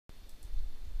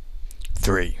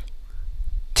3,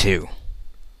 2,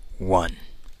 1.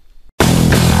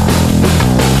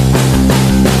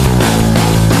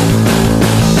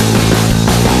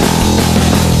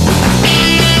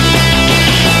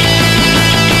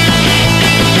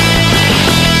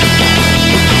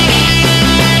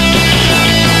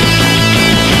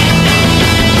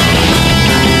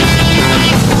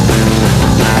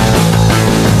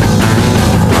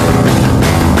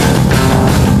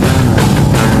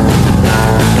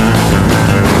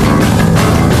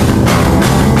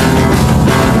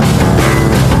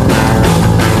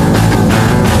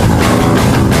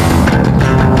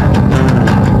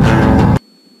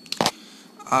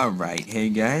 Alright, hey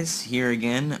guys, here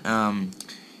again.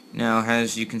 Now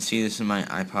as you can see, this is my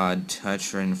iPod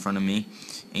Touch right in front of me,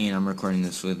 and I'm recording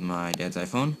this with my dad's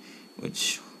iPhone,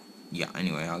 which, yeah,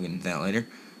 anyway, I'll get into that later.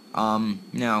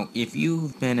 Now, if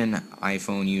you've been an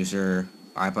iPhone user,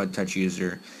 iPod Touch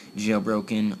user,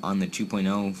 jailbroken on the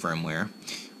 2.0 firmware,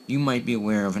 you might be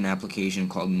aware of an application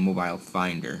called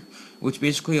MobileFinder, which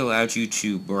basically allows you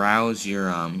to browse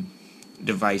your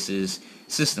device's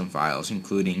system files,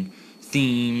 including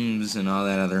themes and all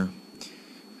that other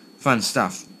fun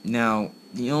stuff. Now,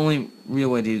 the only real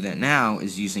way to do that now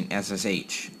is using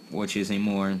SSH, which is a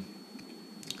more,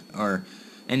 and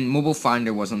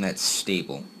MobileFinder wasn't that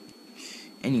stable.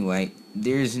 Anyway,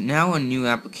 there's now a new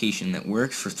application that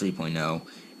works for 3.0,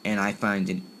 and I find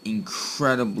it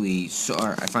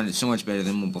I find it so much better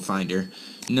than MobileFinder.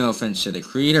 No offense to the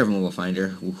creator of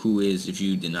MobileFinder, who is, if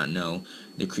you did not know,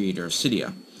 the creator of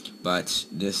Cydia, but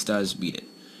this does beat it.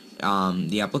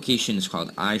 The application is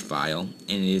called iFile, and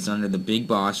it is under the Big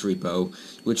Boss repo,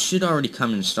 which should already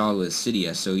come installed with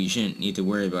Cydia, so you shouldn't need to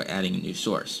worry about adding a new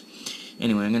source.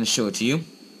 Anyway, I'm going to show it to you.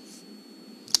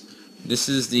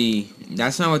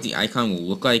 That's not what the icon will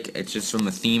look like. It's just from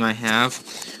a theme I have.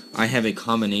 I have a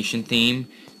combination theme.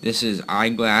 This is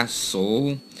Eyeglass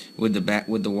Soul with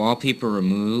the wallpaper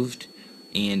removed,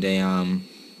 and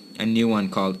a new one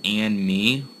called And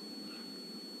Me.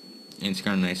 And it's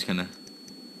kind of nice, kind of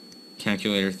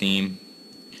calculator theme,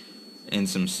 and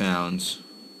some sounds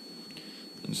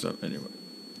and stuff.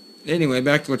 Anyway,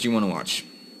 back to what you want to watch.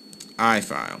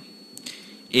 iFile.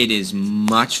 It is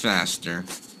much faster,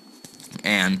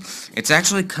 and it's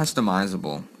actually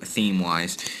customizable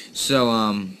theme-wise.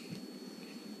 So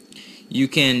you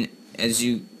can, as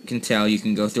you can tell, you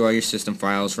can go through all your system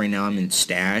files. Right now I'm in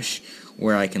Stash,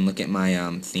 where I can look at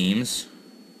my themes,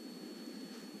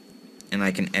 and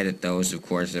I can edit those, of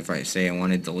course, if I say I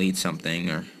want to delete something.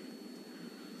 Or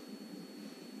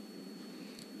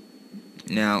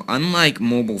now, unlike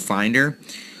MobileFinder,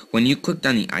 when you clicked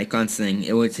on the icons thing,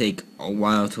 it would take a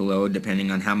while to load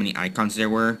depending on how many icons there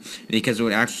were, because it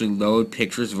would actually load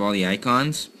pictures of all the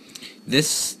icons.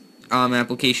 This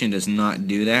application does not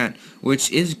do that,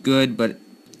 which is good, but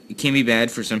it can be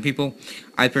bad for some people.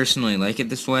 I personally like it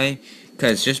this way,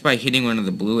 because just by hitting one of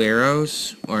the blue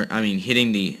arrows,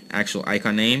 hitting the actual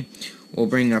icon name, will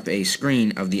bring up a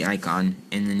screen of the icon,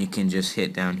 and then you can just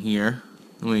hit down here.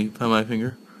 Let me put my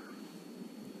finger.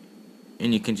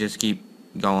 And you can just keep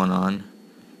going on,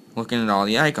 looking at all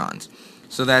the icons.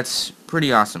 So that's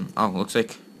pretty awesome. Oh, looks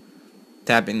like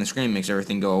tapping the screen makes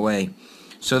everything go away.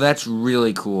 So that's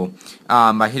really cool.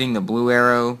 By hitting the blue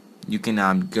arrow, you can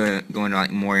go into like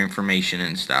more information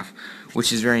and stuff,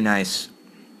 which is very nice.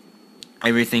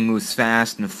 Everything moves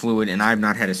fast and fluid, and I've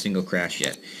not had a single crash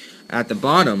yet. At the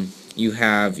bottom, you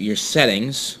have your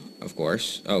settings, of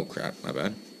course. Oh crap, my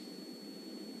bad.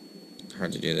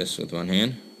 Hard to do this with one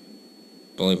hand,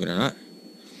 believe it or not.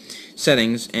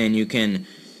 Settings, and you can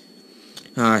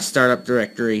start up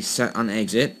directory, set on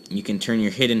exit. You can turn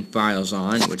your hidden files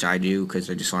on, which I do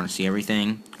because I just want to see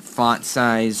everything. Font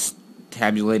size,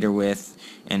 tabulator width,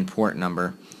 and port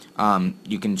number.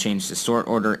 You can change the sort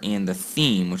order and the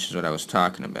theme, which is what I was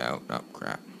talking about. Oh,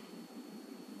 crap.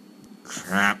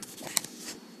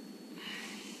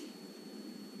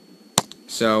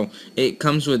 So, it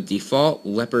comes with default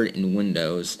leopard and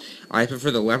Windows. I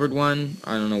prefer the leopard one.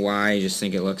 I don't know why, I just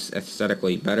think it looks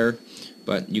aesthetically better,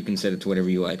 but you can set it to whatever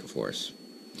you like, of course.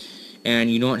 And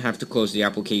you don't have to close the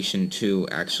application to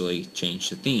actually change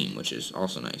the theme, which is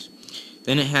also nice.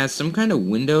 Then it has some kind of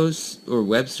Windows or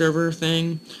web server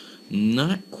thing.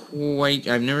 Not quite.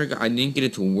 I didn't get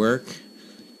it to work,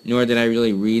 nor did I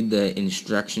really read the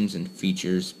instructions and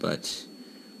features, but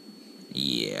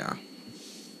yeah.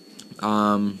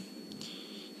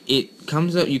 It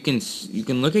comes up, you can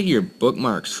look at your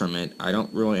bookmarks from it. I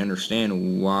don't really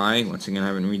understand why. Once again, I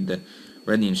haven't read the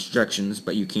instructions,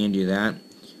 but you can do that.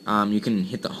 You can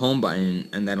hit the home button,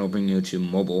 and that'll bring you to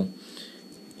mobile.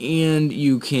 And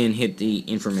you can hit the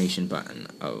information button,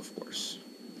 of course.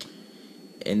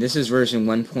 and this is version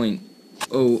 1.00,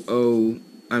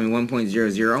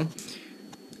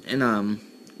 and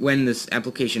when this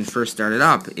application first started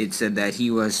up, it said that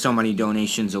he was so many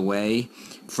donations away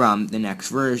from the next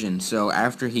version. So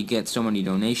after he gets so many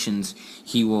donations,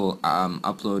 he will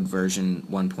upload version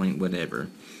 1. Whatever,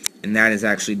 and that is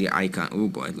actually the icon. Oh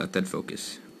boy, let that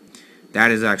focus.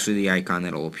 That is actually the icon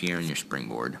that will appear on your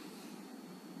springboard.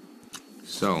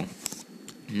 So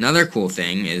another cool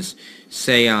thing is,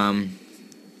 say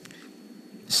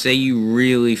you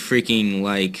really freaking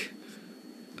like,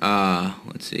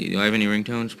 let's see, do I have any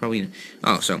ringtones? Probably.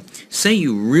 Oh, so say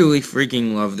you really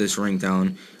freaking love this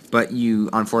ringtone, but you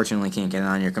unfortunately can't get it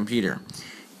on your computer.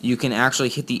 You can actually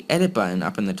hit the edit button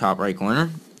up in the top right corner,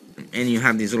 and you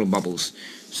have these little bubbles.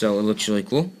 So it looks really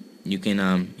cool. You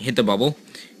can hit the bubble,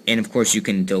 and of course you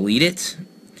can delete it.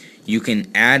 You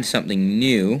can add something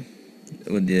new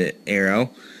with the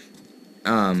arrow.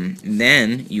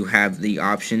 Then you have the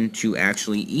option to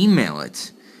actually email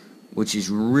it, which is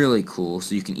really cool.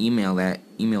 So you can email it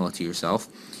to yourself,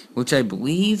 which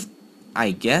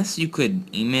I guess you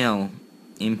could email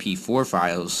MP4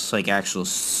 files, like actual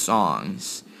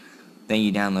songs that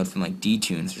you download from like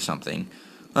D-Tunes or something.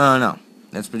 I don't know.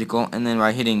 That's pretty cool. And then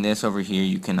by hitting this over here,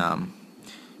 you can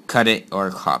cut it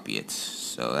or copy it.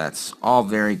 So that's all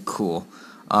very cool.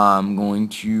 I'm going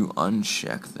to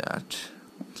uncheck that.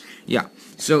 Yeah,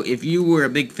 so if you were a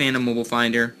big fan of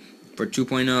MobileFinder for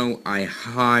 2.0, I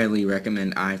highly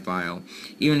recommend iFile.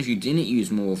 Even if you didn't use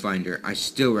MobileFinder, I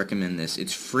still recommend this.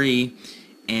 It's free,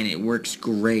 and it works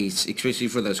great, especially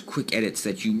for those quick edits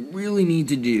that you really need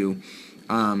to do.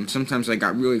 Sometimes I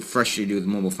got really frustrated with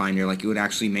MobileFinder, like it would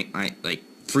actually make my,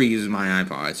 freeze my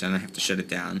iPods, and I have to shut it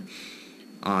down.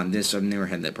 On this, I've never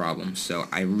had that problem, so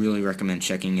I really recommend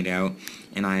checking it out,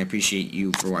 and I appreciate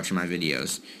you for watching my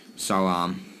videos.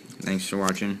 So, thanks for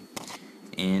watching,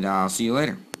 and I'll see you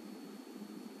later.